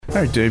All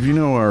right, Dave, you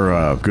know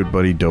our good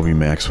buddy Dobie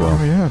Maxwell?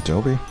 Oh, yeah,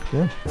 Dobie.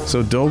 Yeah.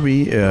 So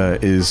Dobie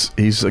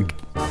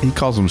he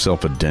calls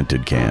himself a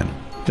dented can.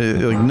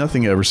 Like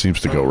nothing ever seems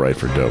to go right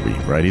for Dobie,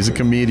 right? He's a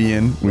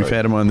comedian. We've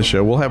had him on the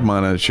show. We'll have him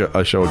on a show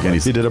again.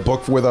 He did a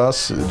book with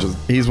us.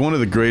 He's one of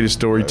the greatest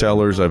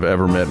storytellers I've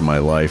ever met in my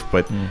life,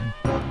 but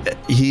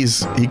he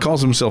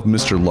calls himself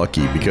Mr.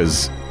 Lucky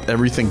because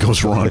everything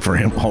goes wrong for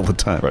him all the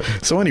time. Right.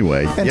 So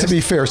anyway. And to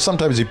be fair,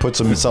 sometimes he puts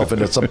himself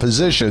into some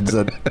positions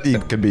that he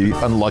can be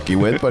unlucky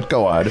with, but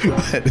go on.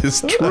 That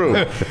is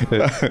true.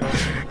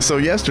 So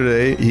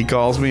yesterday, he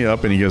calls me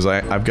up and he goes,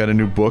 I've got a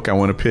new book. I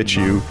want to pitch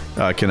you.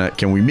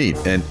 Can we meet?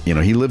 And,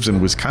 he lives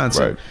in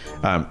Wisconsin.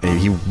 Right. And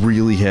he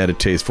really had a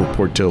taste for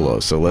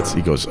Portillo's. So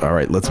he goes, all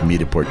right, let's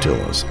meet at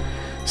Portillo's.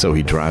 So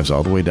he drives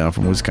all the way down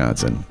from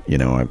Wisconsin.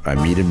 I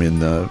meet him in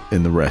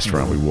the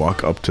restaurant. We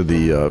walk up to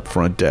the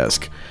front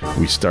desk.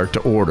 We start to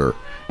order.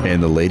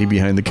 And the lady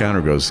behind the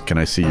counter goes, can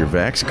I see your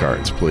Vax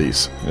cards,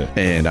 please? Yeah.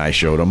 And I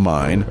showed him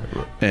mine.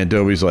 And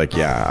Dobie's like,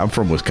 yeah, I'm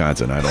from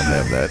Wisconsin. I don't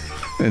have that.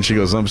 And she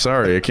goes, I'm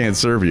sorry, I can't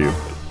serve you.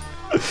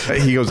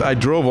 He goes, I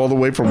drove all the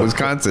way from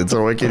Wisconsin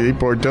so I can eat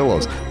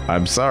Portillo's.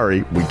 I'm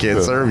sorry, we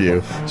can't serve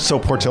you. So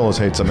Portillo's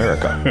hates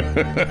America.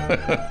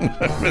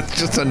 It's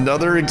just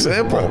another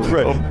example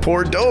of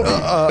poor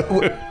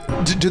Dobie.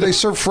 Do they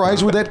serve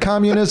fries with that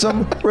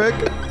communism, Rick?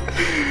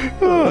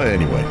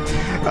 Anyway,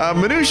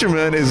 Minuita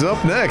Men is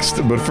up next,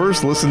 but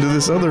first listen to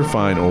this other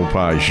fine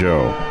Opie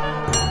show.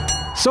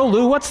 So,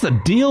 Lou, what's the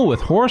deal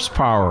with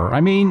horsepower? I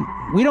mean,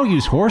 we don't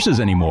use horses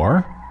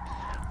anymore.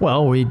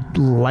 Well, we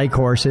like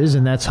horses,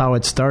 and that's how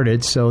it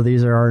started, so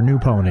these are our new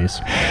ponies.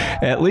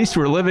 At least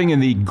we're living in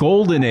the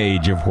golden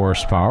age of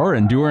horsepower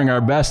and doing our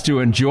best to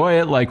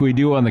enjoy it like we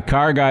do on the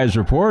Car Guys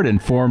Report,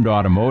 Informed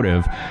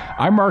Automotive.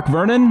 I'm Mark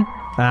Vernon.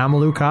 I'm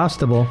Lou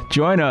Costable.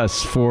 Join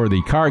us for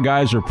the Car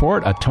Guys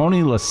Report, a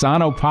Tony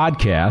Lasano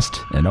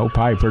podcast, an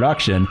Opie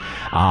production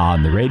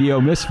on the Radio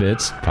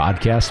Misfits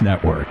Podcast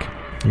Network.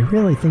 You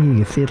really think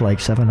you could feed like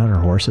 700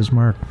 horses,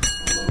 Mark?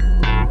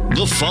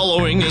 The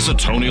following is a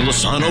Tony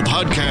Lasano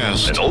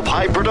podcast, an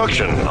Opie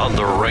production on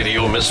the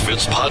Radio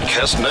Misfits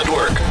Podcast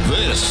Network.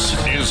 This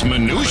is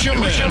Minuita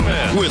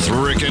Men with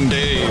Rick and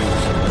Dave.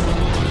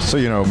 So,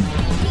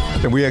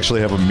 and we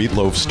actually have a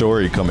Meatloaf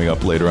story coming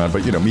up later on,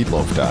 but,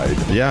 Meatloaf died.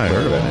 Yeah, I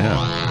heard of it,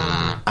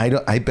 yeah.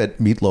 I bet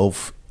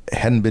Meatloaf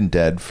hadn't been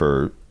dead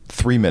for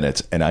 3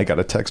 minutes, and I got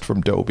a text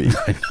from Dobie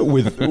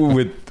with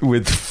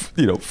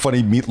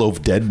funny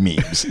Meatloaf dead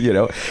memes.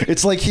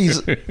 It's like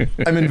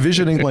I'm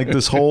envisioning like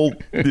this whole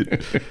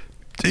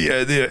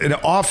an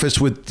office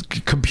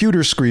with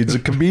computer screens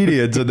and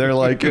comedians, and they're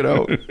like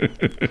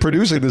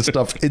producing this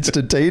stuff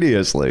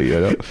instantaneously.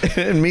 And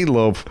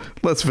Meatloaf,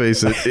 let's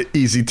face it,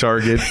 easy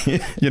target.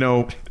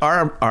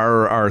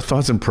 Our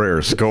thoughts and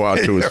prayers go out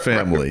to his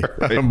family.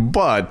 Right.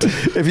 But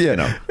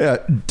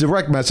if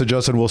direct message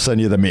us and we'll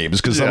send you the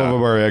memes because some of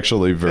them are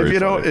actually very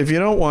funny. If you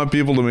don't want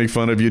people to make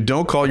fun of you,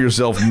 don't call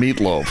yourself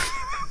Meatloaf.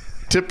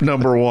 Tip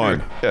number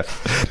one. Yeah.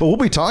 But we'll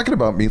be talking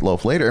about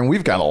Meatloaf later, and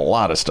we've got a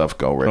lot of stuff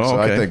going, so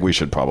I think we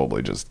should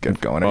probably just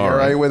get going. Are you all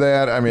right with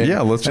that? I mean,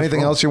 let's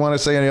anything else you want to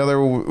say? Any other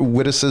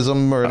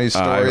witticism or any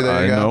story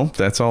that you got? No,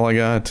 that's all I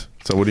got.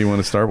 So what do you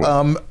want to start with?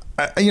 I'm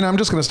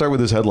just going to start with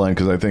this headline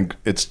because I think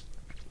it's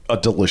a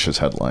delicious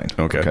headline.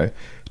 Okay.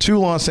 2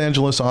 Los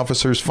Angeles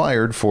officers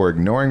fired for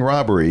ignoring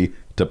robbery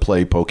to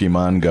play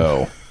Pokemon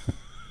Go.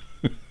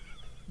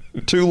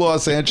 2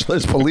 Los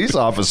Angeles police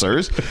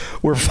officers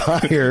were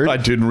fired. I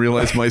didn't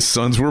realize my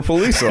sons were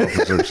police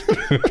officers.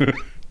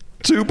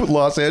 2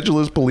 Los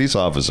Angeles police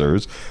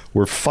officers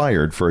were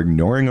fired for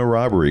ignoring a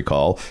robbery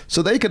call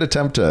so they could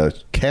attempt to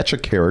catch a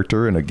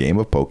character in a game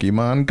of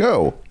Pokemon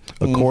Go,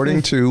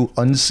 according to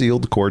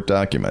unsealed court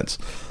documents.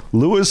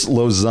 Louis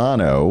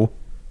Lozano,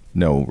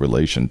 no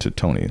relation to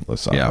Tony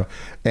Lasano,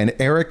 and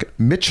Eric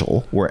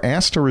Mitchell were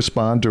asked to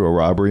respond to a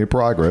robbery in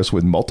progress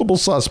with multiple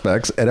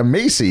suspects at a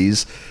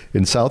Macy's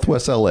in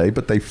Southwest LA,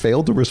 but they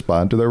failed to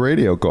respond to their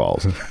radio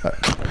calls.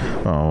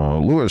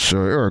 Louis,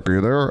 Eric, are you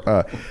there?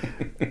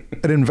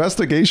 An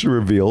investigation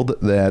revealed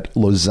that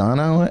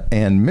Lozano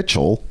and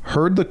Mitchell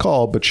heard the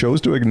call but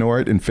chose to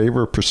ignore it in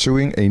favor of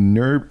pursuing a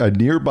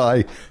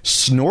nearby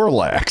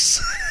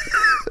Snorlax.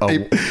 A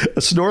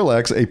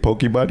Snorlax, a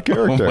Pokemon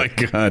character. Oh my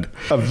God!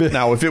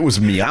 Now, if it was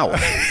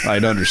Meowth,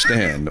 I'd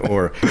understand,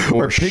 or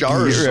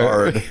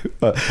Charizard.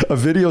 A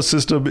video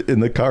system in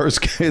the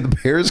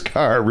pair's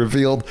car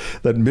revealed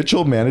that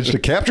Mitchell managed to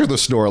capture the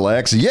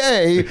Snorlax,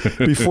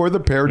 before the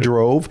pair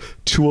drove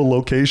to a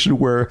location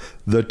where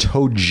the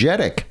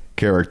Togetic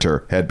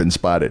character had been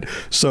spotted.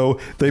 So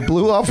they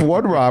blew off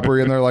one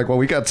robbery and they're like, well,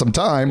 we got some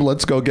time.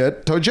 Let's go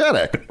get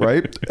Togetic,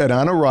 right? And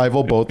on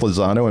arrival, both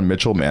Lozano and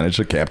Mitchell managed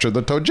to capture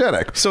the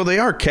Togetic. So they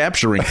are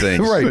capturing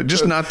things, right?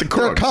 Just not the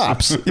crooks.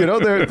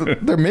 They're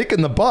cops. They're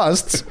making the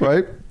busts,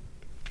 right?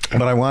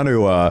 But I want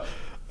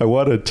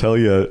to tell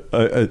you,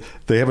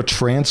 they have a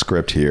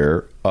transcript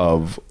here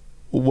of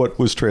what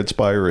was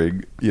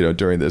transpiring,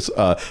 during this.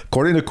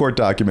 According to court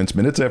documents,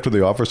 minutes after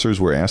the officers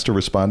were asked to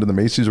respond to the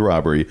Macy's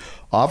robbery,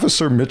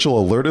 Officer Mitchell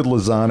alerted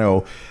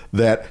Lozano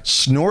that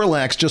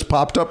Snorlax just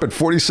popped up at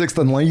 46th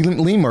and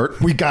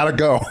Lemert. We gotta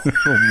go.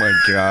 Oh my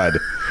God.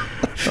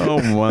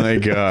 Oh my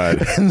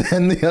God. And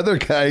then the other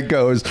guy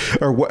goes,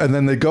 and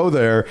then they go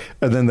there,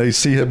 and then they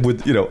see him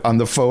with, on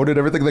the phone and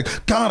everything.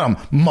 Like, got him,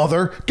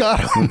 mother,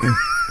 got him.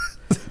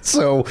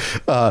 So,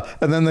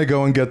 and then they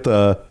go and get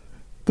the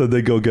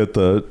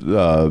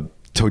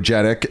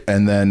Togetic,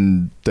 and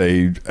then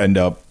they end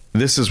up.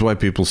 This is why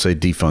people say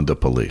defund the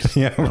police.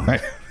 Yeah,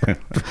 right.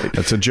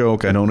 That's a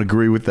joke. I don't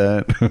agree with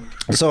that.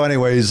 So,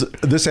 anyways,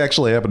 this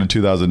actually happened in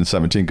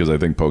 2017 because I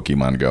think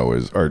Pokemon Go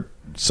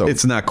so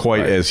it's not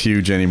quite as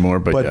huge anymore,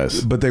 but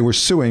yes. But they were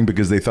suing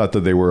because they thought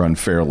that they were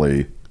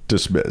unfairly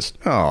dismissed.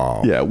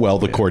 Oh, yeah. Well,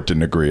 the court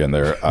didn't agree, and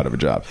they're out of a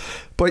job.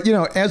 But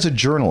as a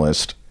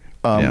journalist,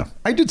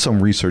 I did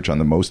some research on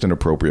the most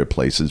inappropriate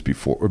places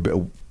before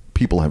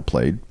people have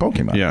played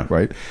Pokemon. Yeah.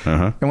 Right.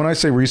 Uh-huh. And when I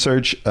say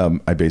research,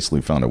 I basically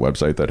found a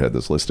website that had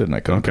this listed, and I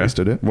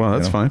pasted it. Well,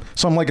 that's fine.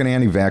 So I'm like an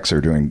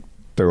anti-vaxxer doing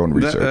their own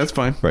research. That's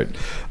fine. Right.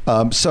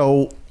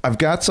 So I've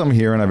got some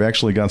here, and I've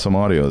actually got some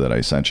audio that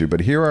I sent you. But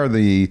here are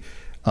the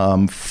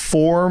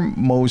 4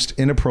 most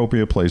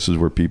inappropriate places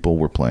where people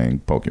were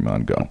playing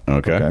Pokemon Go.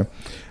 Okay.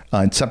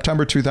 In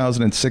September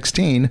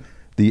 2016,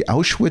 the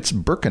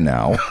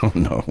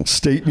Auschwitz-Birkenau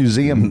State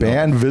Museum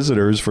banned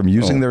visitors from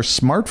using their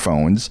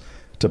smartphones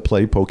to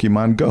play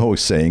Pokemon Go,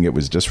 saying it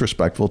was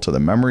disrespectful to the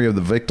memory of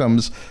the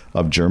victims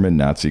of German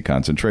Nazi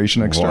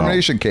concentration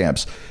extermination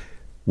camps.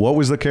 What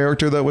was the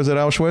character that was at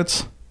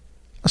Auschwitz?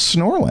 A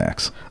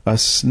Snorlax. A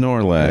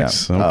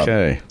Snorlax. Yeah.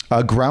 Okay.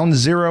 Ground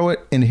Zero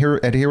in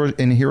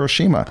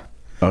Hiroshima.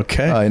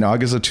 Okay. In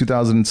August of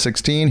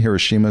 2016,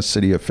 Hiroshima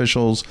city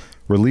officials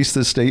released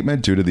this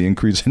statement. Due to the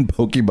increase in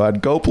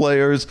Pokemon Go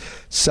players,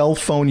 cell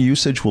phone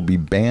usage will be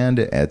banned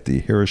at the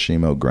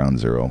Hiroshima Ground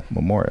Zero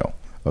Memorial.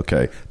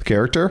 Okay. The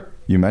character,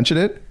 you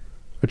mentioned it,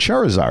 a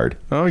Charizard.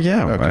 Oh,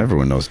 yeah. Okay.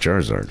 Everyone knows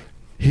Charizard.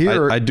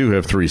 Here, I do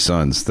have 3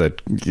 sons that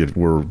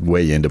were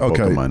way into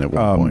Pokemon at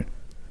one point.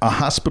 A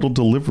hospital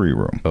delivery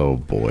room. Oh,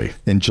 boy.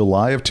 In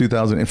July of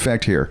 2000. In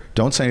fact, here,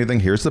 don't say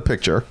anything. Here's the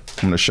picture.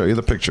 I'm going to show you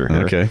the picture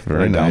here. Okay,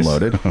 very nice.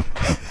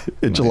 Downloaded.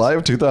 In July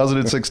of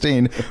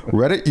 2016,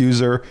 Reddit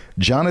user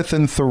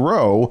Jonathan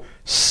Thoreau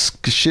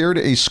shared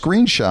a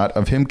screenshot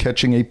of him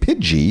catching a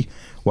Pidgey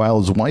while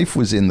his wife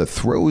was in the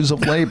throes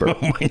of labor.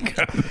 Oh, my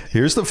God.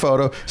 Here's the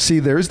photo. See,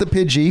 there's the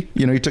Pidgey.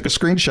 He took a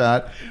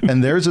screenshot,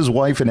 and there's his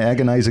wife in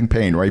agonizing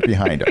pain right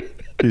behind him.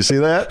 Do you see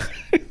that?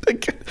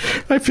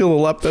 I feel a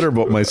lot better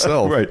about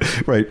myself.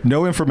 Right.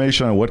 No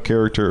information on what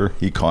character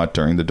he caught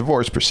during the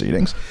divorce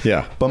proceedings.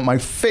 Yeah. But my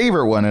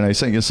favorite one, and I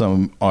sent you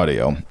some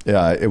audio.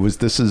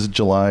 This is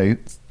July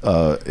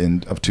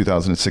of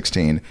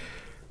 2016.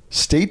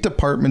 State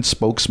Department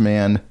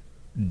spokesman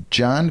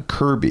John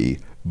Kirby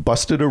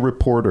busted a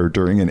reporter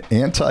during an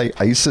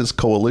anti-ISIS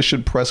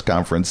coalition press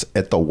conference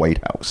at the White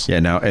House. Yeah,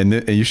 now,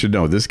 and you should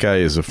know, this guy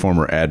is a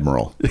former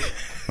admiral,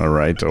 all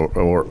right,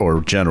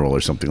 or general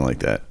or something like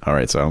that. All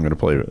right, so I'm going to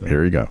play it.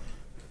 Here you go.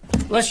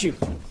 Bless you.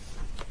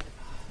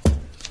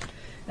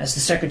 As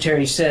the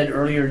Secretary said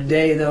earlier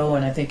today, though,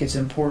 and I think it's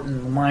an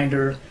important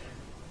reminder,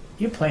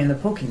 you're playing the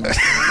Pokemon.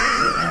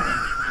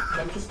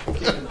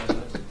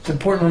 It's an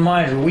important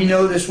reminder. We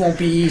know this won't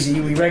be easy.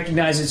 We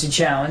recognize it's a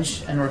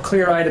challenge, and we're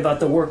clear-eyed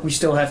about the work we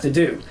still have to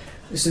do.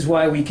 This is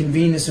why we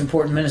convene this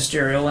important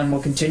ministerial, and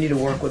we'll continue to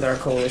work with our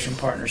coalition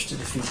partners to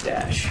defeat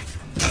Daesh.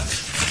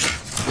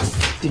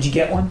 Did you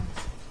get one?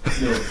 No,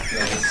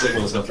 the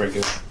signal's not very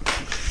good.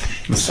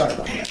 Sorry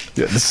about that.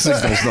 Yeah, the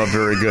signal's not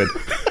very good.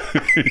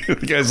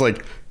 The guy's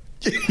like,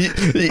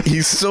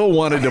 he so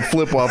wanted to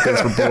flip off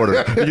this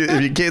reporter.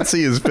 You can't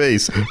see his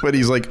face, but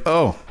he's like,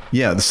 oh,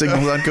 yeah, the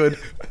signal's not good.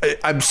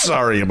 I'm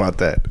sorry about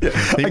that.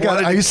 Yeah, I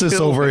got ISIS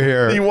over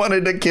here. He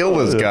wanted to kill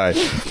this guy.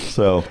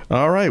 So,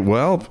 all right,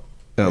 well,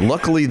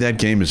 luckily that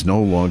game is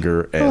no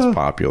longer as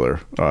popular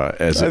as it once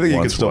was. I think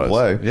you can still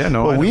play. Yeah,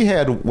 no. Well, we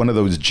had one of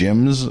those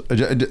gyms.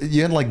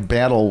 You had like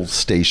battle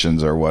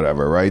stations or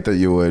whatever, right? That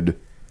you would.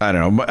 I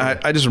don't know.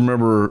 I just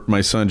remember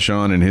my son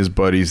Sean and his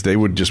buddies. They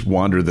would just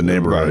wander the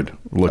neighborhood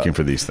looking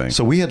for these things.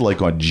 So we had like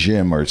a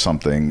gym or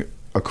something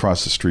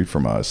across the street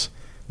from us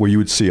where you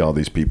would see all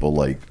these people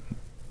like.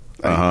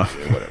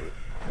 Whatever.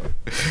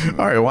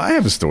 All right. Well, I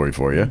have a story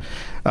for you.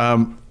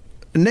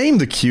 Name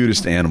the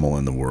cutest animal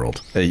in the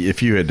world,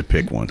 if you had to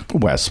pick one.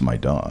 Wes, my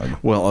dog.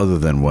 Well, other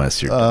than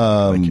Wes, you're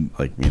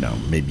like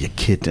maybe a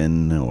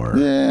kitten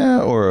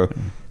or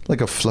like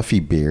a fluffy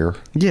bear.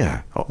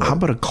 Yeah. How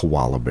about a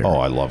koala bear? Oh,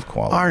 I love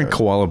koala bears. Aren't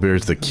koala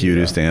bears the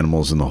cutest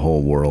animals in the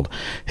whole world?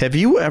 Have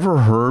you ever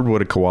heard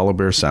what a koala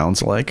bear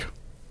sounds like?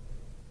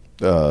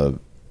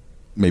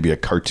 Maybe a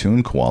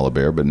cartoon koala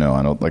bear, but no,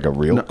 I don't like a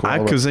real koala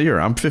bear. Because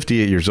I'm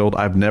 58 years old.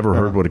 I've never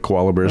heard what a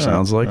koala bear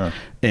sounds like.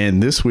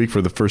 And this week, for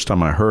the first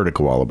time, I heard a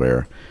koala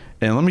bear.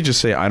 And let me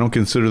just say, I don't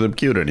consider them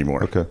cute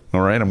anymore. Okay.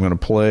 All right? I'm going to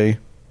play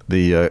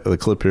the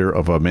clip here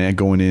of a man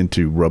going in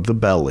to rub the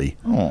belly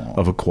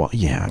of a koala.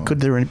 Yeah, could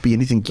there be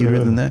anything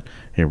cuter than that?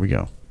 Here we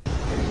go.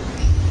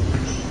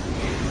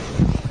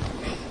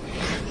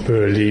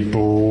 Burly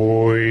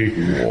boy,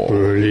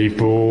 burly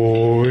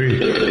boy,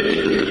 burly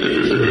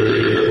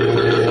boy.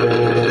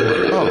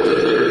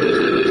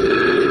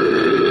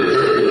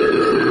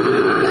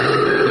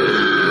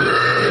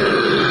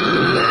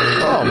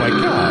 Oh my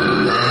God.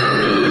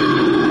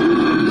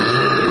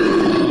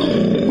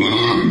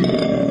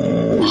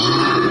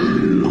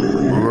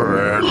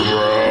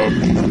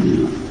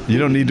 You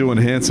don't need to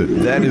enhance it.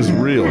 That is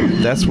real.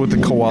 That's what the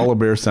koala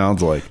bear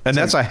sounds like. And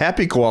that's a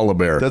happy koala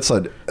bear. That's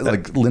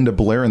like Linda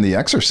Blair in The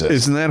Exorcist.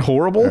 Isn't that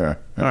horrible? Yeah.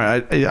 All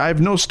right. I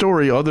have no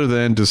story other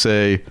than to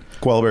say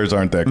koala bears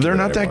aren't that cute. They're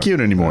not that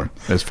cute anymore,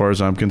 as far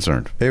as I'm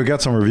concerned. Hey, we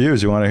got some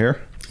reviews. You want to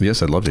hear?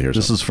 Yes, I'd love to hear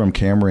This is from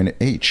Cameron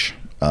H.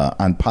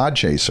 On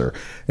Podchaser.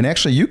 And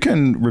actually, you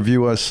can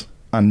review us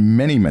on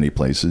many, many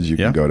places. You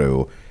can go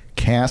to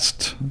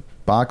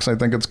Castbox, I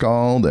think it's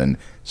called, and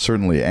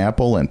certainly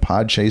Apple and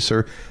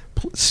Podchaser.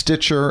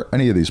 Stitcher,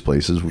 any of these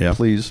places,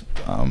 please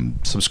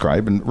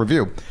subscribe and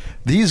review.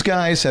 These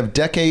guys have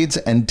decades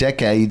and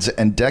decades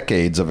and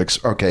decades of...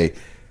 Okay,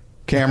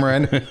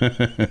 Cameron,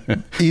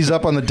 ease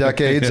up on the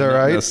decades, all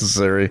right?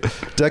 Necessary.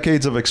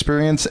 Decades of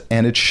experience,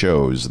 and it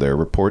shows. Their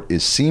report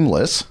is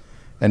seamless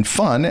and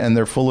fun, and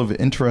they're full of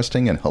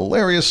interesting and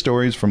hilarious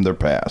stories from their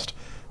past.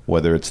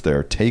 Whether it's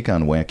their take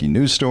on wacky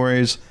news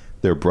stories,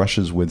 their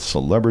brushes with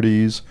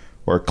celebrities,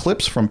 or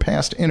clips from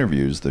past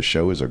interviews, the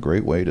show is a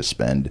great way to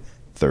spend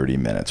 30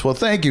 minutes. Well,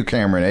 thank you,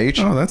 Cameron H.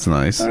 Oh, that's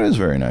nice. That is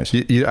very nice.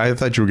 I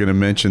thought you were going to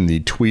mention the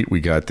tweet we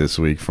got this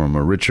week from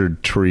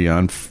Richard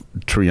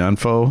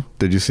Triunfo.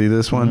 Did you see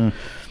this one?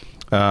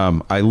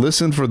 I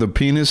listened for the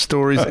penis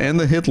stories and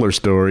the Hitler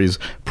stories,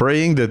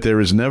 praying that there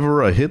is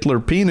never a Hitler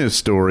penis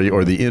story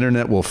or the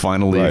internet will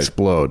finally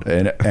explode.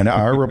 And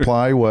our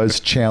reply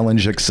was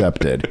challenge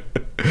accepted.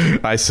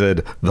 I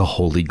said the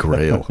Holy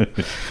Grail.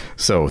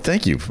 So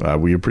thank you.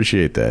 We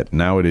appreciate that.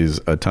 Now it is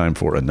a time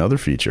for another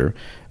feature.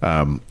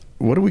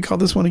 What do we call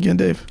this one again,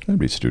 Dave? That'd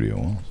be Studio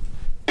Walls.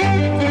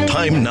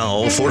 Time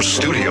now for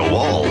Studio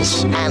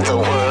Walls. And the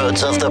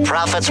words of the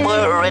prophets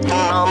were written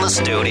on the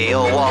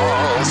studio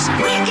walls.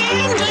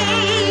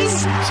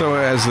 So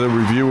as the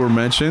reviewer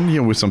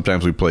mentioned,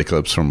 sometimes we play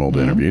clips from old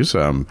interviews.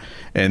 And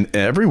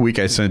every week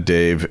I sent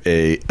Dave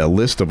a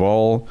list of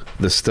all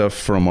the stuff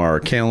from our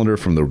calendar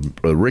from the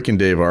Rick and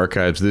Dave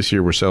archives. This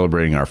year we're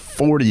celebrating our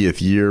 40th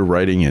year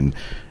writing and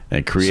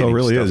creating so it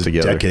really stuff is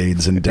together.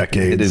 Decades and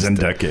decades and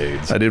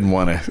decades. I didn't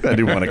want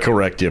to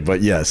correct you,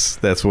 but yes,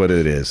 that's what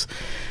it is.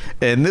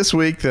 And this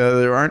week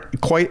there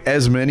aren't quite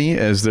as many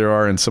as there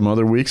are in some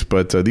other weeks,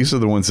 but these are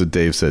the ones that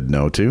Dave said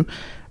no to.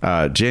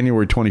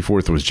 January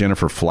 24th was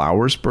Jennifer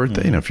Flowers'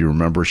 birthday, and if you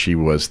remember, she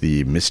was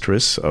the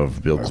mistress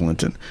of Bill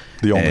Clinton.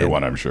 The only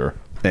one, I'm sure.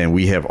 And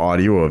we have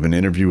audio of an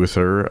interview with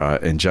her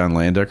and John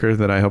Landecker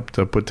that I helped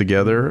put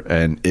together,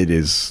 and it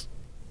is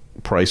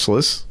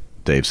priceless.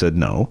 Dave said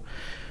no.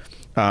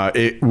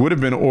 It would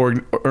have been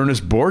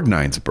Ernest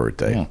Borgnine's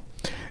birthday.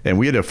 And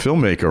we had a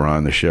filmmaker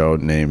on the show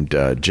named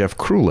Jeff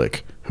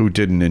Krulik, who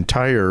did an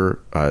entire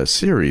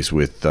series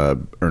with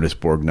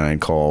Ernest Borgnine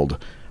called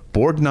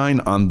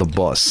Borgnine on the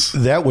Bus.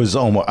 That was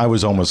almost... I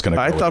was almost going to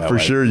go I thought for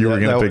sure you were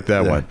going to pick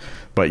that one.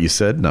 But you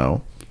said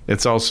no.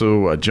 It's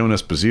also Joan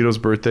Esposito's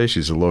birthday.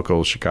 She's a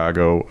local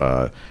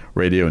Chicago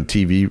radio and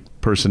TV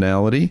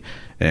personality.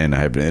 And I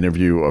have an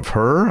interview of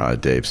her.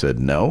 Dave said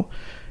no.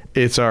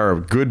 It's our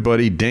good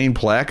buddy Dane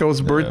Placco's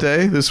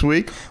birthday this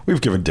week.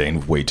 We've given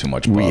Dane way too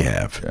much love. We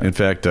have. Yeah. In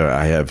fact,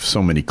 I have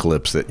so many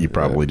clips that you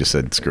probably just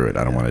said, screw it,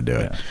 I don't want to do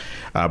it.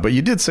 But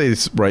you did say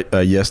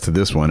yes to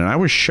this one, and I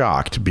was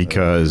shocked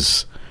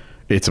because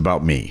it's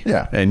about me.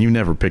 Yeah. And you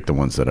never pick the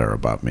ones that are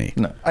about me.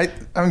 No,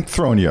 I'm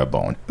throwing you a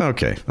bone.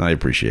 Okay, I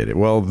appreciate it.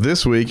 Well,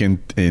 this week in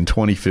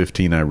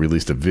 2015, I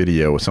released a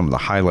video with some of the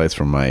highlights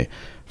from my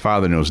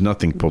Father Knows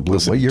Nothing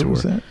publicity tour. What year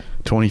was that?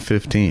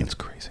 2015. That's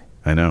crazy.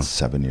 I know.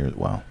 7 years.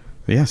 Wow.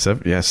 Yeah,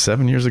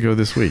 7 years ago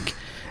this week.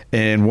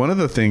 And one of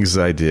the things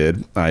I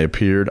did, I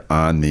appeared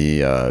on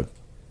the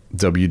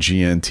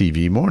WGN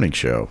TV morning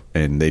show,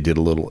 and they did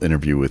a little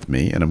interview with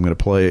me, and I'm going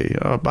to play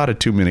about a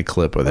 2-minute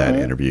clip of that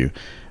interview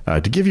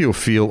to give you a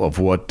feel of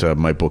what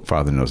my book,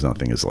 Father Knows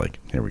Nothing, is like.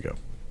 Here we go.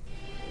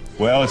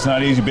 Well, it's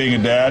not easy being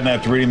a dad, and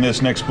after reading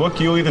this next book,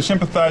 you'll either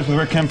sympathize with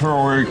Rick Kemper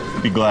or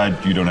be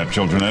glad you don't have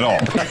children at all.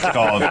 It's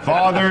called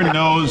Father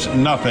Knows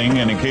Nothing,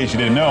 and in case you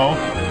didn't know,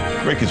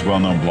 Rick is a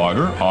well-known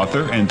blogger,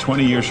 author, and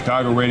 20-year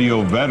Chicago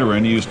radio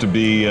veteran. He used to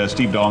be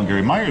Steve Dahl and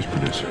Gary Meyer's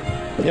producer.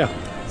 Yeah.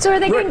 So are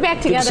they getting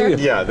back together?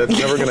 Yeah, that's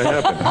never going to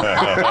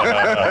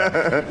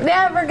happen.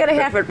 Never going to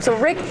happen. So,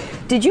 Rick,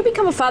 did you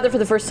become a father for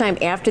the first time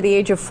after the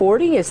age of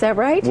 40? Is that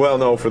right? Well,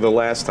 no, for the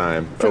last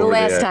time. For the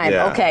last time,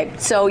 yeah. okay.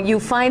 So you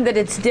find that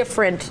it's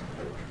different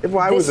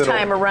this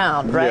time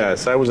around, right?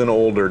 Yes, I was an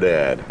older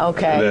dad.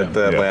 Okay.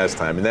 That last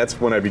time. And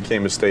that's when I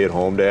became a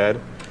stay-at-home dad.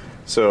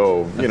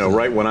 So,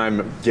 right when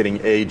I'm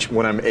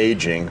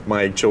aging,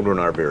 my children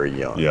are very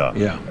young.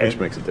 Yeah. Which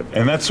makes it different.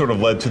 And that sort of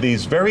led to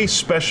these very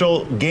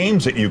special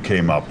games that you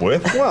came up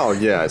with. Well,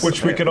 yes.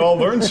 Which we could all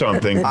learn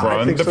something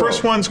from. The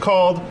first one's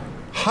called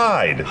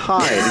Hide.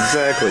 Hide,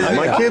 exactly.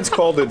 My kids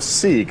called it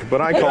seek, but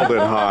I called it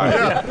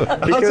hide.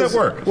 How does that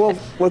work? Well,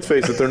 let's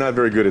face it, they're not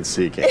very good at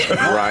seeking,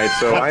 right?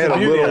 So I had a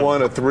little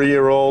one, a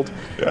 3-year-old,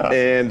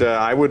 and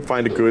I would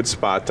find a good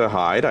spot to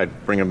hide.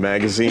 I'd bring a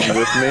magazine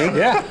with me,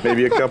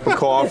 maybe a cup of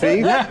coffee,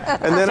 and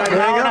then I'd hang out. An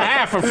hour and a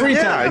half of free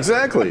time. Yeah,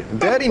 exactly.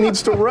 Daddy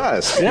needs to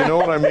rest. You know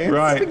what I mean?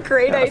 Right. That's a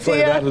great idea. Play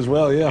that as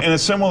well, yeah. And a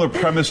similar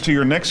premise to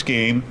your next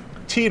game,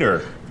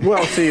 Teeter.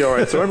 Well, see, all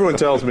right, so everyone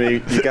tells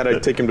me you got to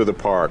take him to the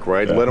park,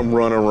 right? Let him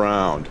run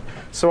around.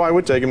 So I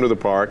would take him to the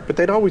park, but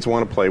they'd always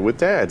want to play with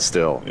Dad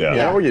still.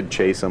 Or you'd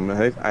chase him,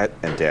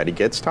 and Daddy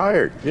gets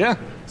tired. Yeah.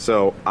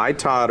 So I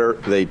totter,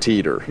 they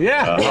teeter.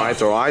 Yeah. Right,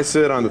 so I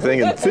sit on the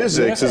thing, and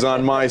physics is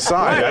on my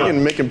side. I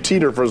can make him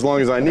teeter for as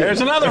long as I need.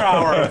 There's another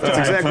hour. That's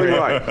exactly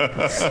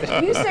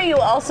right. You say you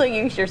also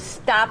use your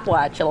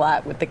stopwatch a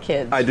lot with the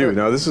kids. I do.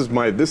 Now, this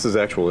is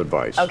actual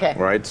advice. Okay.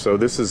 Right, so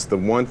this is the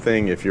one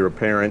thing, if you're a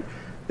parent,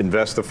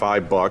 invest the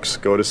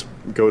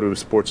 $5, go to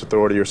Sports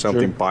Authority or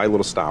something, buy a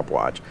little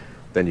stopwatch.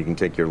 Then you can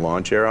take your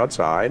lawn chair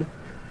outside,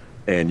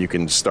 and you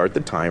can start the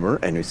timer,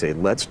 and you say,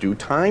 let's do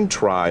time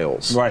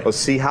trials. Right. Let's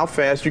see how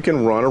fast you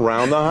can run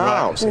around the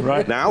house.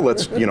 Right. Now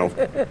let's,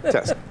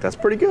 test. That's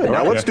pretty good.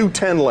 Now let's do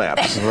 10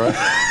 laps.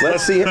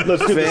 Let's see.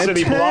 Let's do the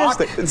city block.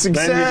 It's Then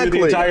exactly. you do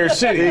the entire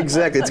city.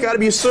 Exactly. It's got to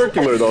be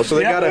circular, though, so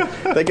they gotta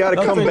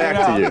come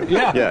back to you.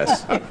 Yeah.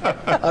 Yes.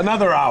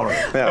 Another hour.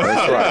 Yeah,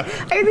 that's right.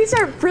 I mean, these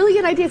are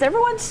brilliant ideas.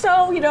 Everyone's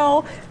so,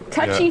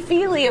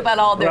 touchy-feely about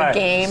all their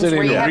games Sitting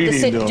where you there have to reading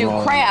sit and to do them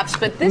all. craps,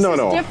 but this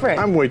is different.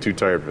 I'm way too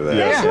tired for that.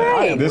 That's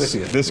right.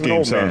 This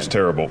game sounds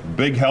terrible.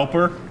 Big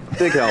Helper?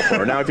 Big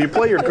helper. Now, if you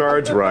play your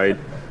cards right,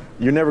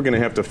 you're never going to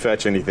have to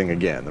fetch anything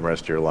again the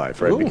rest of your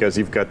life, right? Because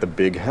you've got the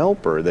big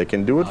helper that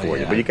can do it for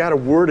you. But you got to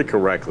word it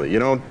correctly. You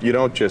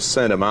don't just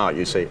send him out.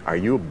 You say, "Are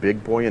you a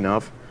big boy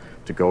enough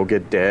to go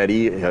get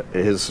Daddy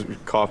his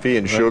coffee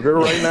and sugar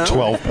right now?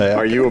 12-pack.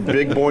 Are you a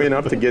big boy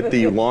enough to get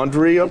the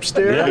laundry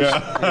upstairs?"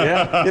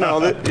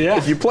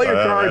 If you play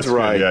your cards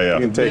right, you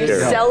can take care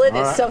of it. Sell it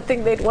as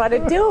something they'd want to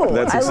do.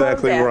 That's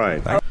exactly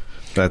right.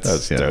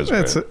 That's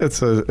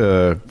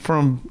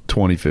from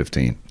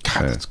 2015.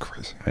 God, that's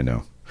crazy. I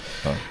know.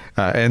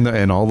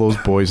 And all those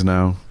boys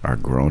now are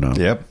grown up.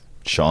 Yep.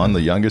 Sean,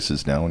 the youngest,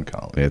 is now in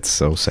college. It's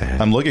so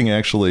sad. I'm looking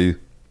actually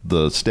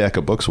the stack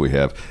of books we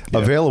have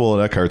available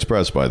at Eckhart's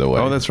Press, by the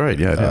way. Oh, that's right.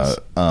 Yeah, it is.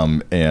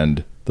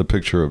 And the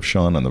picture of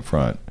Sean on the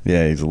front.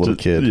 Yeah, he's a little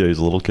kid. Yeah, he's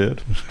a little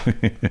kid.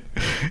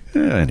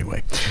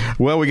 Anyway,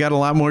 well, we got a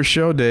lot more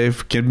show,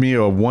 Dave. Give me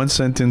a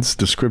one-sentence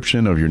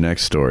description of your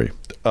next story.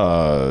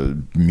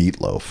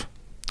 Meatloaf.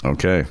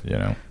 Okay.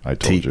 I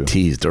told you.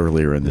 Teased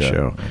earlier in the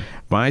show.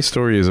 My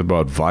story is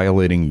about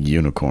violating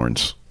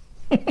unicorns.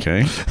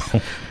 Okay.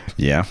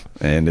 Yeah,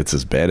 and it's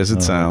as bad as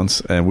it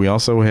sounds. And we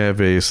also have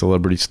a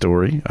celebrity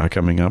story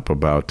coming up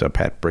about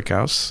Pat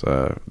Brickhouse,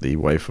 the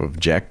wife of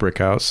Jack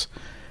Brickhouse.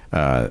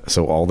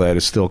 So all that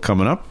is still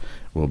coming up.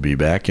 We'll be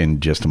back in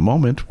just a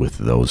moment with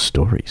those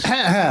stories.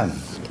 A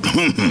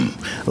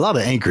lot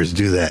of anchors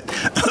do that.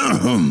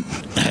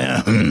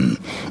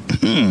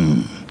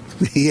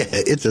 Yeah,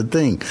 it's a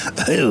thing.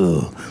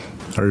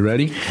 Are you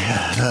ready?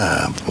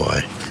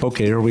 Boy.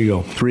 Okay, here we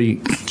go.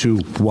 3, 2,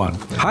 1.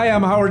 Hi,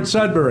 I'm Howard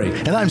Sudbury.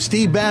 And I'm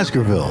Steve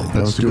Baskerville.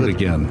 Let's do it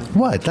again.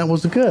 What? That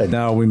was good.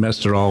 No, we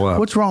messed it all up.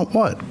 What's wrong?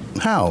 What?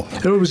 How?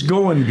 It was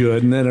going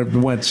good, and then it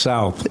went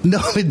south.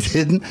 No, it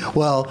didn't.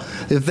 Well,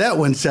 if that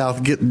went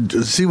south,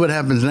 see what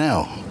happens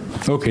now.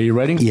 Okay, you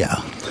ready? Yeah.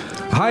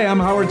 Hi, I'm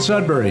Howard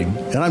Sudbury.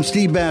 And I'm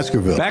Steve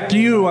Baskerville. Back to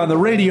you on the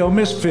Radio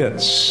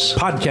Misfits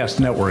Podcast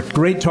Network.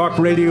 Great talk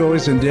radio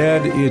isn't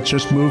dead. It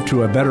just moved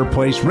to a better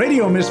place.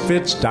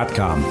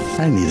 RadioMisfits.com.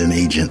 I need an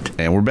agent.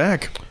 And we're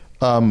back.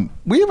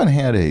 We haven't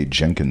had a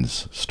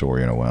Jenkins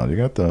story in a while. You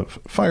got the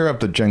fire up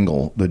the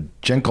Jenkins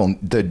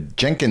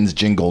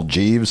jingle,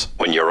 Jeeves.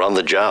 When you're on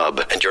the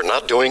job and you're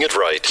not doing it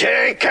right.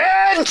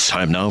 Jenkins!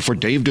 Time now for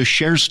Dave to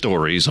share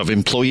stories of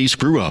employee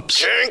screw-ups.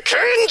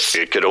 Jenkins!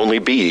 It could only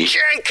be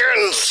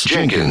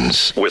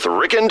Jenkins with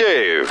Rick and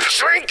Dave.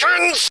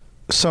 Jenkins!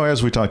 So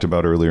as we talked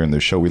about earlier in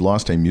the show, we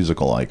lost a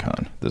musical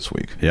icon this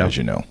week, as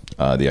you know.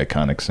 The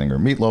iconic singer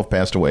Meatloaf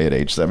passed away at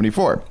age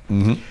 74.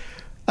 Mm-hmm.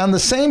 On the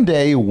same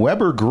day,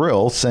 Weber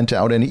Grill sent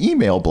out an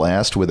email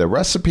blast with a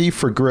recipe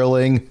for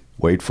grilling,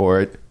 wait for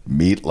it,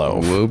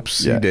 meatloaf.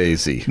 Whoopsie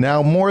daisy.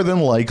 Now, more than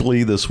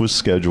likely, this was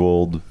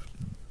scheduled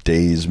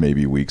days,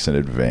 maybe weeks in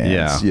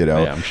advance. Yeah,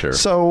 I'm sure.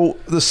 So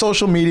the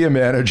social media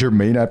manager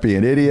may not be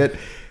an idiot,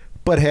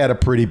 but had a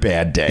pretty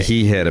bad day.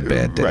 He had a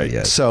bad day, right.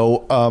 yes.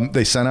 So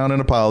they sent out an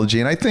apology,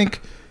 and I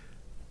think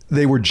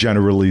they were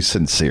generally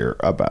sincere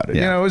about it.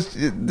 Yeah.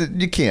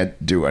 You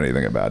can't do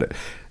anything about it.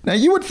 Now,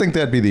 you would think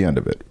that'd be the end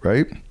of it,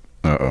 right?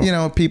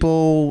 Uh-oh.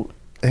 People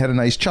had a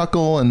nice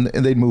chuckle and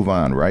they'd move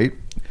on, right?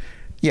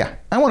 Yeah,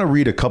 I want to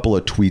read a couple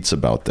of tweets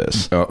about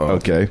this.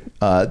 Okay.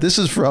 This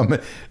is from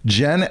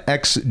Gen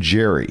X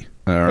Jerry.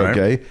 All right.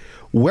 Okay.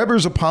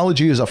 Weber's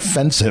apology is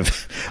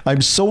offensive.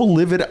 I'm so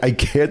livid I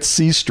can't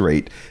see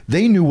straight.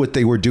 They knew what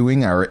they were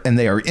doing and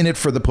they are in it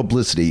for the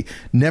publicity.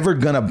 Never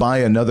gonna buy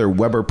another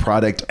Weber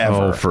product ever.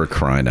 Oh, for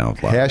crying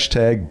out loud.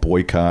 Hashtag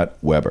boycott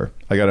Weber.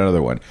 I got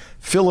another one.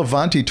 Phil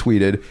Avanti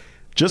tweeted,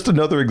 just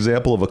another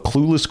example of a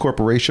clueless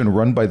corporation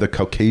run by the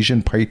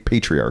Caucasian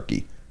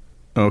patriarchy.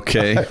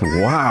 Okay.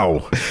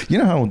 Wow. You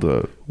know how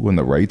when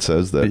the right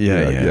says that?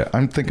 Yeah.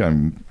 I think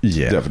I'm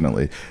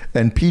definitely.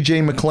 And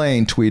PJ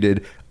McLean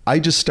tweeted, I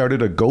just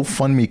started a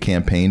GoFundMe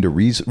campaign to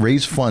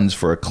raise funds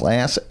for a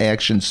class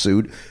action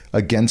suit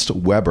against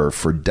Weber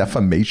for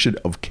defamation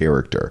of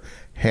character.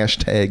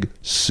 Hashtag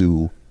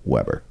sue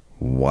Weber.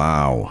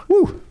 Wow.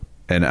 Woo.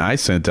 And I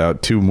sent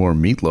out 2 more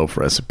meatloaf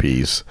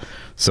recipes.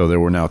 So there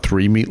were now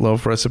 3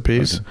 meatloaf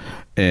recipes. Okay.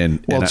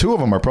 And 2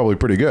 of them are probably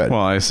pretty good. Well,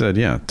 I said,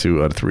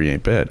 2 out of 3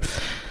 ain't bad.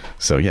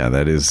 So yeah,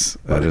 that is.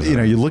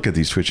 You look at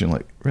these tweets and you're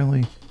like,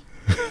 really?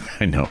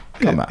 I know.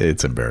 Come on.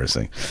 It's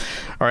embarrassing.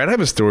 All right, I have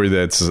a story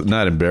that's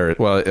not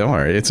embarrassing. Well, all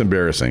right, it's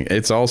embarrassing.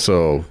 It's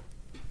also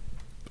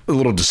a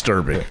little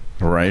disturbing,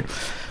 right?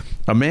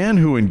 A man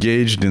who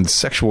engaged in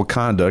sexual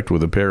conduct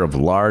with a pair of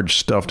large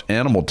stuffed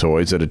animal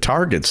toys at a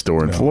Target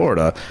store in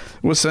Florida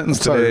was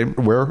sentenced today.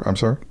 Where? I'm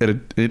sorry?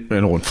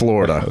 In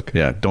Florida. Okay.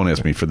 Yeah, don't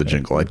ask me for the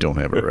jingle. I don't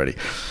have it ready.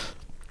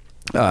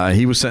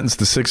 He was sentenced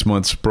to 6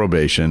 months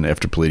probation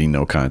after pleading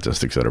no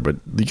contest, etc. But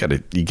you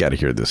got to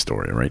hear this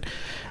story, right?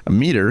 A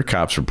meter,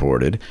 cops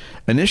reported,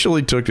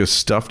 initially took a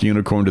stuffed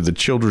unicorn to the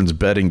children's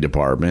bedding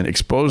department,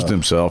 exposed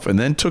himself, and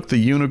then took the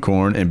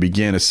unicorn and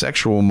began a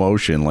sexual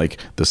motion like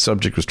the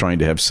subject was trying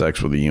to have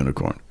sex with a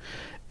unicorn.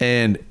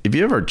 And if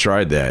you ever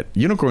tried that,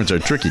 unicorns are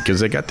tricky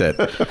because they got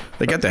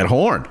that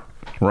horn.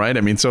 Right?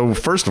 I mean, so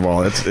first of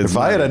all, it's if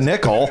I had a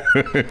nickel.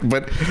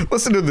 But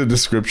listen to the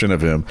description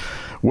of him.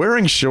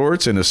 Wearing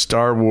shorts and a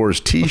Star Wars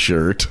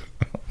t-shirt,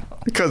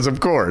 because of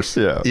course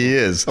he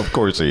is. Of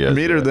course he is.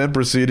 Meter then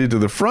proceeded to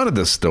the front of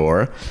the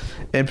store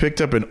and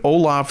picked up an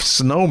Olaf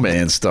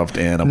snowman stuffed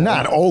animal.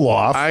 Not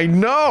Olaf. I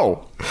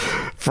know.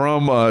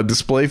 From a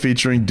display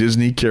featuring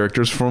Disney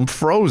characters from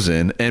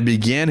Frozen, and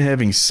began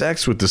having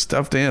sex with the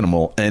stuffed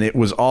animal, and it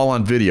was all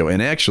on video.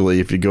 And actually,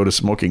 if you go to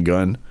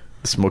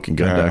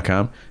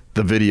smokinggun.com,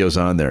 the video's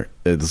on there.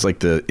 It's like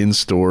the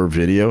in-store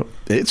video.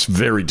 It's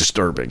very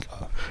disturbing.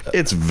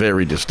 It's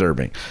very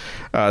disturbing.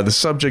 The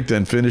subject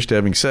then finished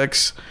having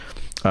sex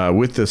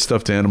with the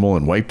stuffed animal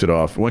and wiped it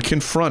off. When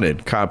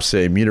confronted, cops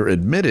say Meter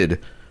admitted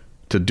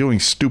to doing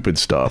stupid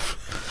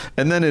stuff,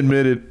 and then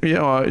admitted he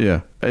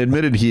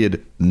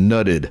had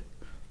nutted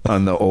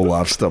on the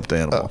Olaf stuffed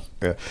animal.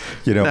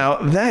 Now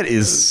that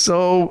is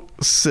so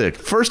sick.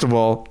 First of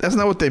all, that's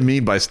not what they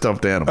mean by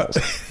stuffed animals.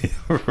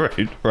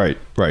 Right.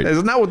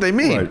 That's not what they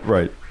mean.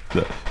 Right.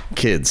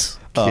 Kids.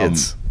 So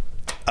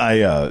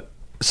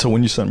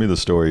when you sent me the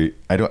story,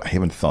 I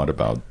haven't thought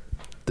about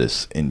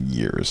this in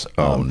years.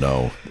 Oh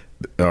no.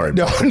 All right.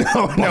 No.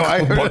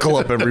 Buckle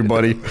up,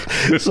 everybody.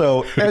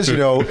 So, as you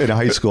know, in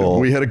high school,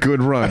 we had a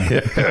good run.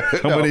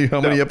 How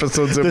many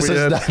episodes have we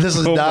had? This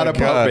is not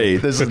about me.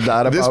 This is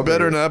not about. This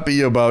better not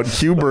be about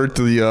Hubert,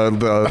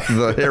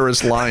 the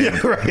Harris Lion.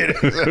 Right.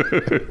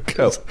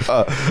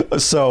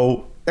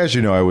 So, as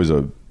you know, I was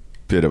a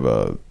bit of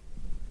a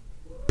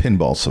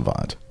pinball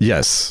savant.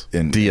 Yes.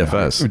 In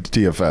DFS.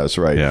 DFS,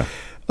 right? Yeah.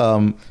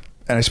 And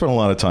I spent a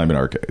lot of time in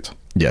arcades.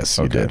 Yes,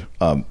 you did.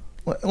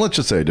 Let's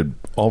just say I did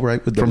all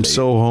right with the from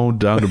Soho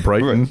down to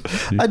Brighton.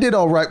 I did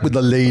all right with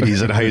the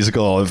ladies in high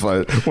school.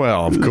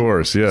 Well, of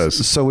course,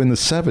 yes. So in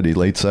the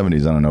late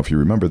 70s, I don't know if you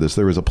remember this,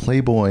 there was a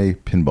Playboy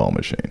pinball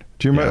machine.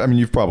 Do you remember? Yeah. I mean,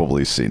 you've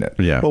probably seen it.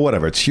 Yeah. Well,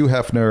 whatever. It's Hugh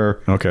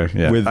Hefner. Okay.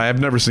 Yeah. I have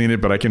never seen it,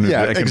 but I can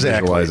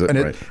visualize it.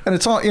 And, right. And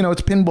it's all,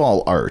 it's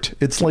pinball art.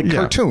 It's like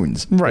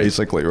cartoons,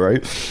 basically,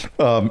 right?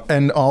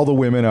 And all the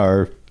women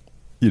are,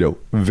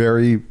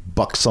 very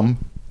buxom,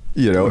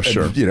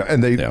 sure.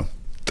 And, and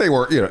they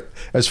were,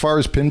 as far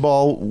as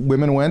pinball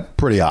women went,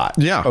 pretty hot.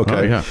 Yeah. Okay.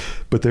 Oh, yeah.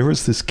 But there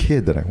was this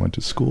kid that I went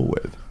to school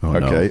with. Oh,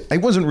 okay. No. I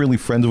wasn't really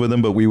friends with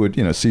him, but we would,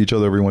 see each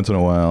other every once in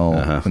a while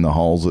in the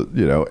halls,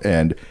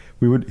 and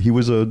he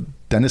was a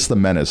Dennis the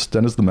Menace.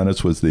 Dennis the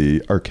Menace was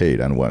the arcade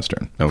on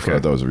Western. Okay. For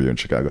those of you in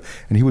Chicago.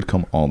 And he would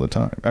come all the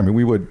time. I mean,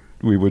 we would,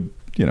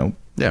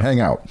 hang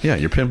out. Yeah.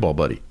 Your pinball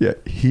buddy. Yeah.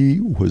 He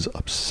was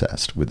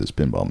obsessed with this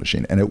pinball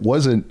machine, and it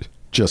wasn't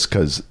just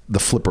because the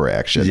flipper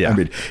action. Yeah. I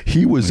mean,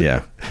 he was.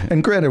 Yeah.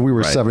 And granted, we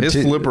were 17.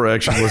 His flipper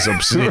action was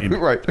obscene.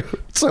 Right.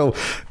 So,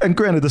 and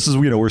granted, this is,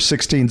 we're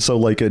 16, so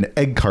like an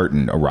egg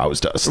carton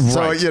aroused us.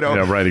 Right. So,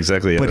 Yeah, right,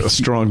 exactly. But a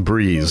strong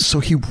breeze.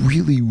 So he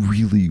really,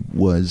 really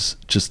was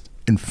just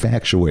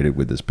infatuated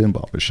with this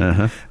pinball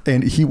machine.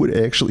 And he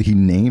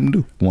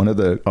named one of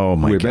the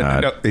women.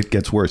 God. No, it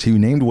gets worse. He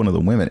named one of the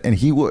women, and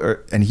he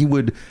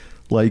would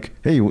like,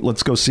 hey,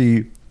 let's go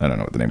see, I don't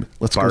know what the name is.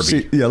 Let's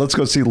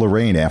go see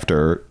Lorraine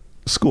after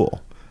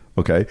school.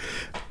 Okay.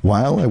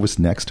 While I was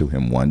next to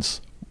him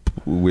once,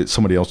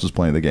 somebody else was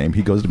playing the game.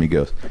 He goes to me,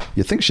 goes,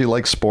 "You think she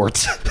likes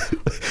sports?"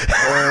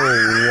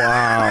 Oh,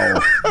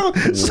 wow.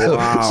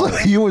 So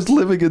he was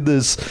living in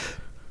this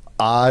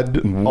odd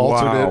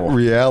alternate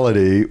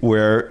reality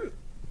where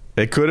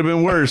it could have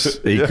been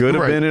worse. He could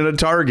have been in a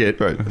Target.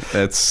 Right.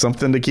 That's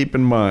something to keep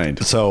in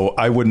mind. So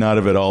I would not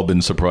have at all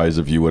been surprised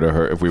if we would have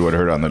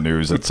heard on the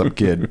news that some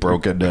kid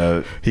broke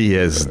into. He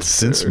has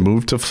since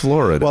moved to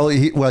Florida. Well,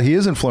 he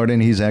is in Florida,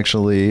 and he's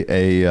actually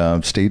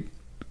a state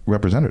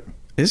representative.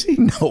 Is he?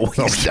 No,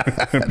 he's not.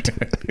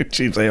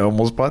 Jeez, I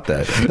almost bought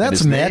that.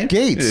 That's Matt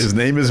Gaetz. His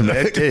name is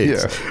Matt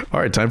Gaetz. Yeah. All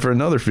right, time for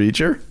another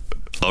feature.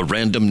 A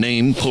random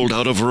name pulled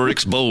out of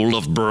Rick's bowl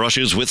of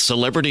brushes with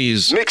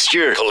celebrities.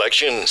 Mixture,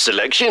 collection,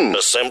 selection,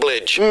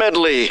 assemblage,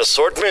 medley,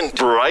 assortment,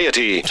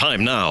 variety.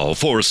 Time now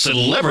for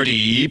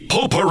Celebrity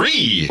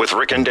Potpourri with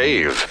Rick and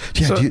Dave.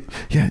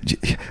 Yeah,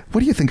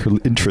 what do you think her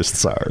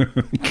interests are?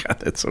 God,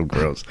 that's so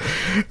gross.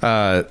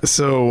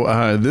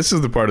 So this is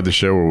the part of the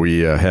show where we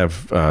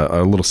have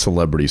a little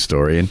celebrity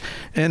story,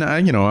 and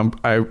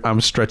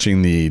I'm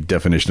stretching the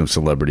definition of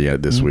celebrity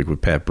this week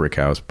with Pat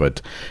Brickhouse,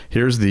 but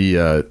here's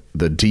the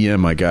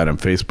DM I got on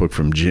Facebook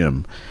from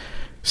Jim.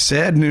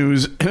 Sad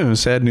news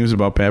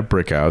about Pat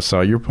Brickhouse. Saw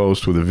your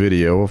post with a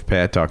video of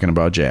Pat talking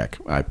about Jack.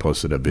 I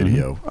posted a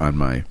video on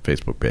my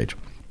Facebook page.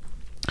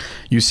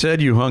 You said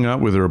you hung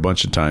out with her a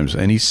bunch of times.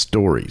 Any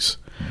stories?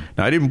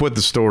 Now, I didn't put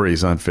the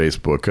stories on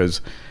Facebook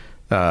because,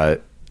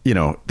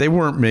 they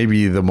weren't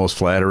maybe the most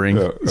flattering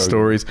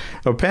stories.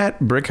 Pat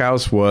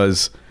Brickhouse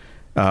was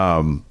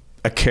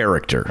a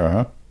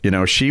character.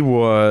 She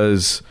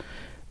was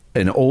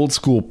an old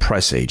school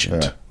press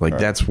agent.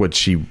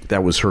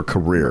 That was her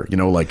career,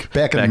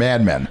 back in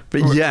Mad Men.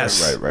 But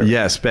yes,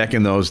 yes, back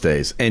in those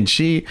days. And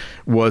she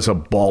was a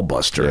ball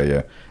buster.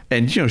 Yeah.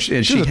 And, she was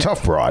a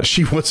tough broad.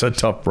 She was a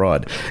tough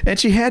broad. And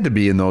she had to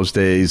be in those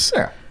days.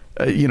 Yeah.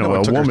 A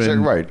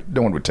woman.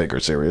 No one would take her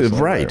seriously.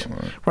 Right.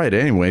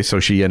 Anyway, so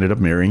she ended up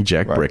marrying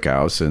Jack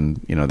Brickhouse, and,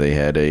 they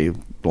had a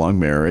long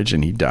marriage,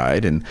 and he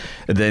died. And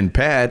then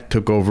Pat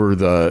took over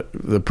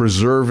the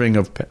preserving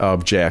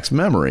of Jack's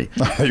memory.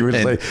 You were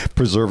going to say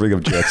preserving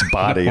of Jack's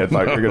body. I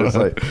thought you were going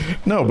to say.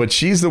 No, but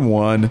she's the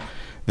one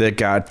that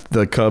got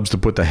the Cubs to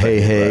put the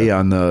hey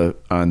on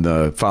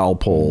the foul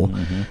pole.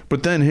 Mm-hmm.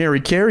 But then Harry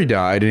Carey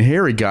died, and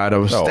Harry got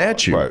a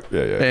statue. Right.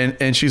 Yeah.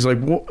 And she's like,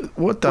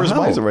 what the Where's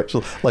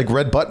hell? Like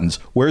red buttons.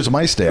 Where's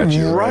my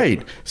statue?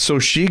 Right. So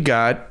she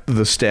got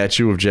the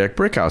statue of Jack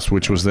Brickhouse,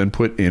 which was then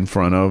put in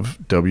front of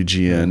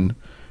WGN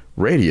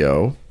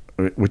Radio,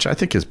 which I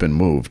think has been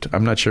moved.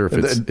 I'm not sure if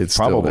it's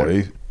probably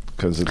still there.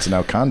 Because it's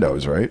now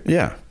condos, right?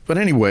 Yeah. But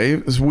anyway,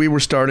 we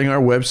were starting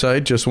our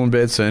website, Just One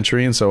Bad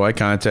Century, and so I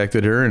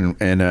contacted her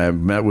and I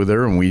met with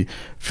her, and we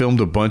filmed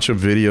a bunch of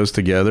videos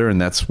together, and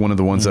that's one of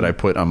the ones that I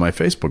put on my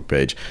Facebook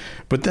page.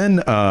 But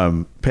then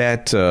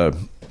Pat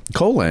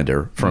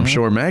Colander from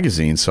Shore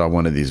Magazine saw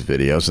one of these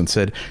videos and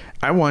said,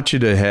 I want you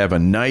to have a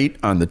night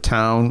on the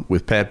town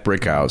with Pat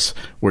Brickhouse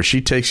where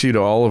she takes you to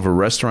all of her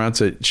restaurants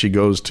that she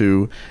goes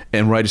to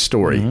and write a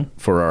story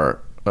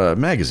for our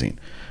magazine.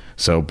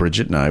 So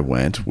Bridget and I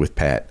went with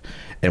Pat,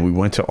 and we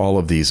went to all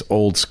of these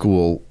old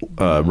school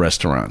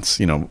restaurants.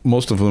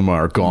 Most of them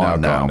are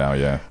gone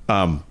now.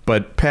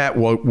 But Pat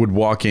would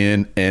walk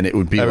in, and it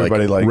would be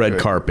like red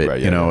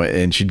carpet,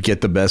 and she'd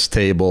get the best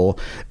table,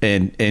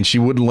 and she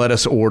wouldn't let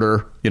us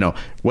order.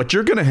 What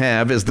you're going to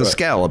have is the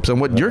scallops, and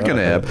what you're going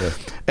to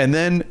have. And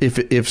then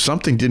if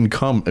something didn't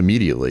come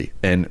immediately,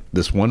 and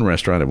this one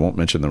restaurant, I won't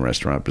mention the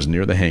restaurant, was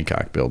near the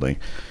Hancock building,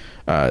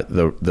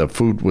 the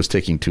food was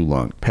taking too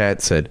long.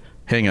 Pat said,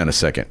 hang on a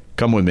second,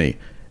 come with me.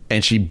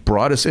 And she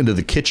brought us into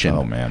the kitchen.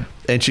 Oh, man.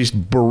 And she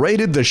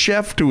berated the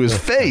chef to his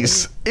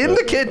face in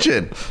the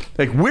kitchen.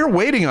 Like, we're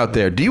waiting out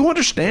there. Do you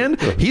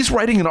understand? He's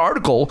writing an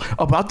article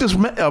about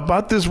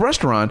this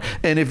restaurant,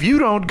 and if you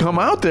don't come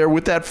out there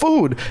with that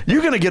food,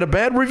 you're going to get a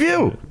bad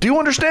review. Do you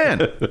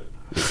understand?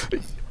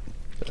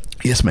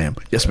 Yes, ma'am.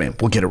 Yes, ma'am.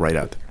 We'll get it right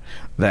out there.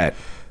 That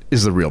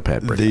is the real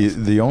Pat Brickhouse.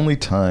 The only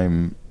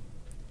time...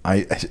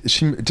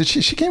 She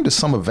came to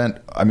some event.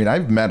 I mean,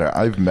 I've met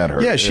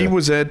her. Yeah, she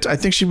was at. I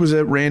think she was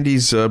at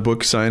Randy's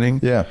book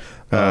signing. Yeah,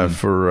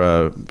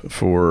 for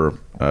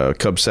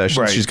Cub Sessions.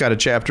 Right. She's got a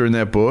chapter in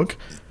that book.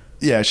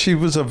 Yeah, she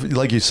was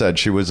like you said,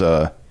 she was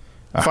a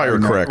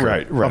firecracker.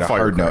 Right. A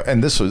hard note.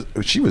 And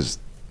she was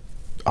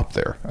up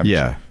there.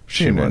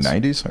 She in her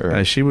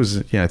 90s. She was.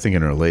 I think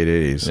in her late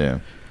 80s. Yeah,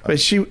 but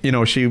she.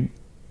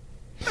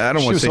 I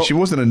don't want to say she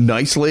wasn't a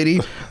nice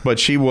lady, but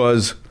she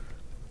was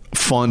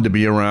fun to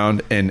be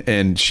around,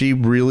 and she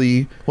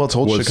really it's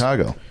old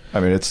Chicago. I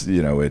mean,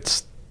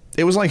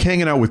 it was like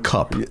hanging out with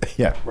Cup.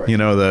 Yeah, right.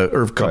 The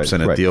Irv Cup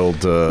Senate, the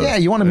old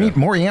you want to meet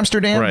Maury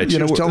Amsterdam, right?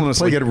 She was telling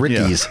us at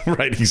Ricky's. Yeah,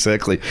 right,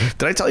 exactly.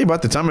 Did I tell you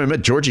about the time I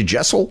met Georgie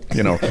Jessel?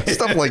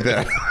 Stuff like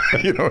that.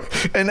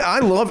 And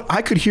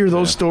I could hear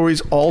those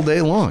stories all day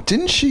long.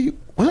 Wasn't she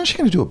going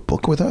to do a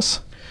book with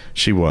us?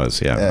 She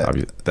was, yeah. I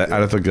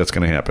don't think that's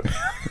going to happen.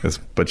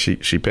 But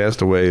she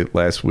passed away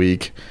last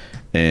week.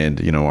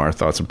 And, our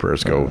thoughts and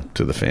prayers go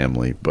to the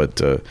family.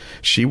 But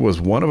she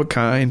was one of a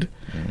kind,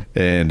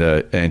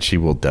 and she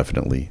will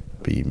definitely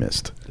be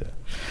missed.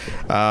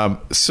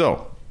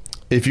 So,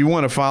 if you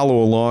want to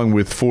follow along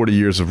with 40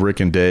 years of Rick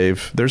and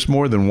Dave, there's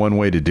more than one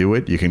way to do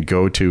it. You can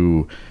go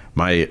to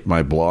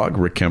my blog,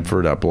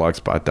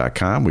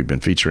 rickkempfer.blogspot.com. We've been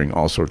featuring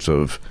all sorts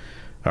of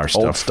our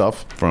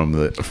stuff from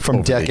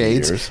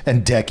decades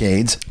and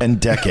decades and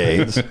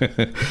decades.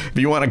 If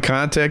you want to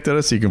contact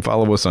us, you can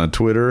follow us on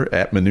Twitter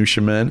at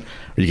Minutia Men,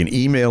 or you can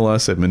email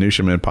us at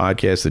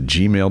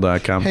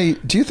minutiamenpodcast@gmail.com. Hey,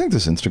 do you think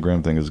this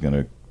Instagram thing is going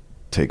to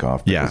take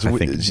off? Yeah, I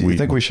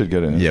think we should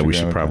get an Instagram. Yeah, we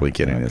should probably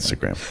get an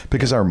Instagram.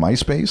 Because our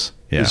MySpace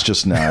is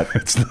just not,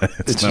 it's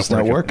just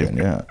not working.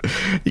 Yeah.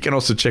 You can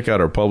also check out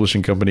our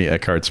publishing company,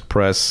 Eckhartz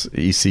Press,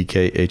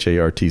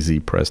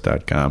 ECKHARTZ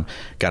Press.com.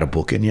 Got a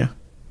book in you?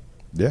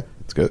 Yeah,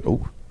 it's good.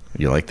 Oh,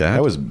 you like that?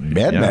 That was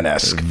Mad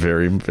Men-esque.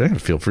 Very,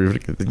 feel free.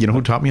 You know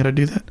who taught me how to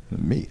do that?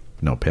 Me.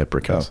 No, Pat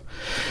Brickhouse.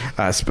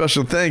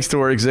 Special thanks to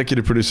our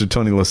executive producer,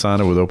 Tony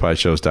Lasano with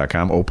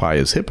opishows.com. Opie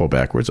is hippo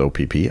backwards,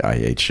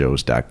 OPPIH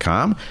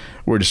shows.com.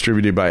 We're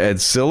distributed by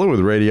Ed Silla with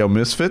Radio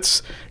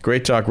Misfits.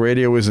 Great Talk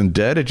Radio isn't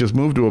dead. It just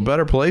moved to a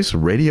better place,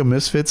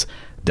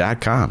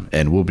 radiomisfits.com.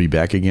 And we'll be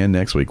back again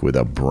next week with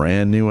a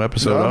brand new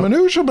episode of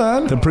Minutia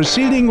Man. The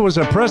proceeding was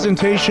a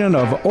presentation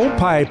of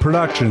Opie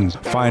Productions.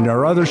 Find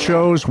our other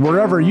shows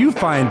wherever you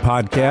find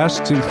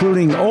podcasts,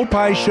 including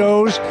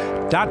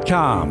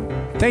opishows.com.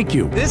 Thank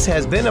you. This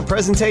has been a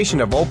presentation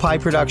of Opie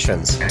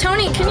Productions.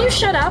 Tony, can you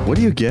shut up? What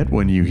do you get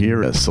when you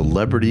hear a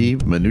celebrity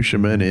Minutia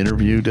Men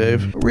interview,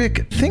 Dave?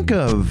 Rick, think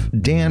of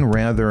Dan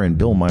Rather and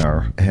Bill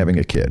Maher having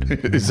a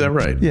kid. Is that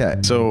right?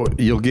 Yeah. So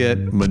you'll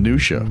get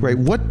minutia. Right.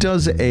 What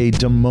does a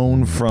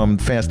Damone from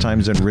Fast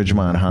Times at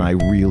Ridgemont High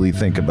really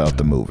think about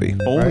the movie?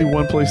 Only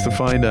one place to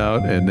find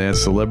out, and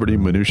that's Celebrity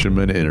Minutia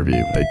Men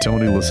Interview, a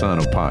Tony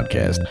Lasano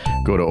podcast.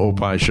 Go to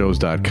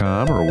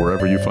opishows.com or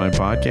wherever you find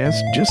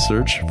podcasts. Just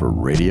search for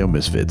Radio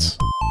Misfits.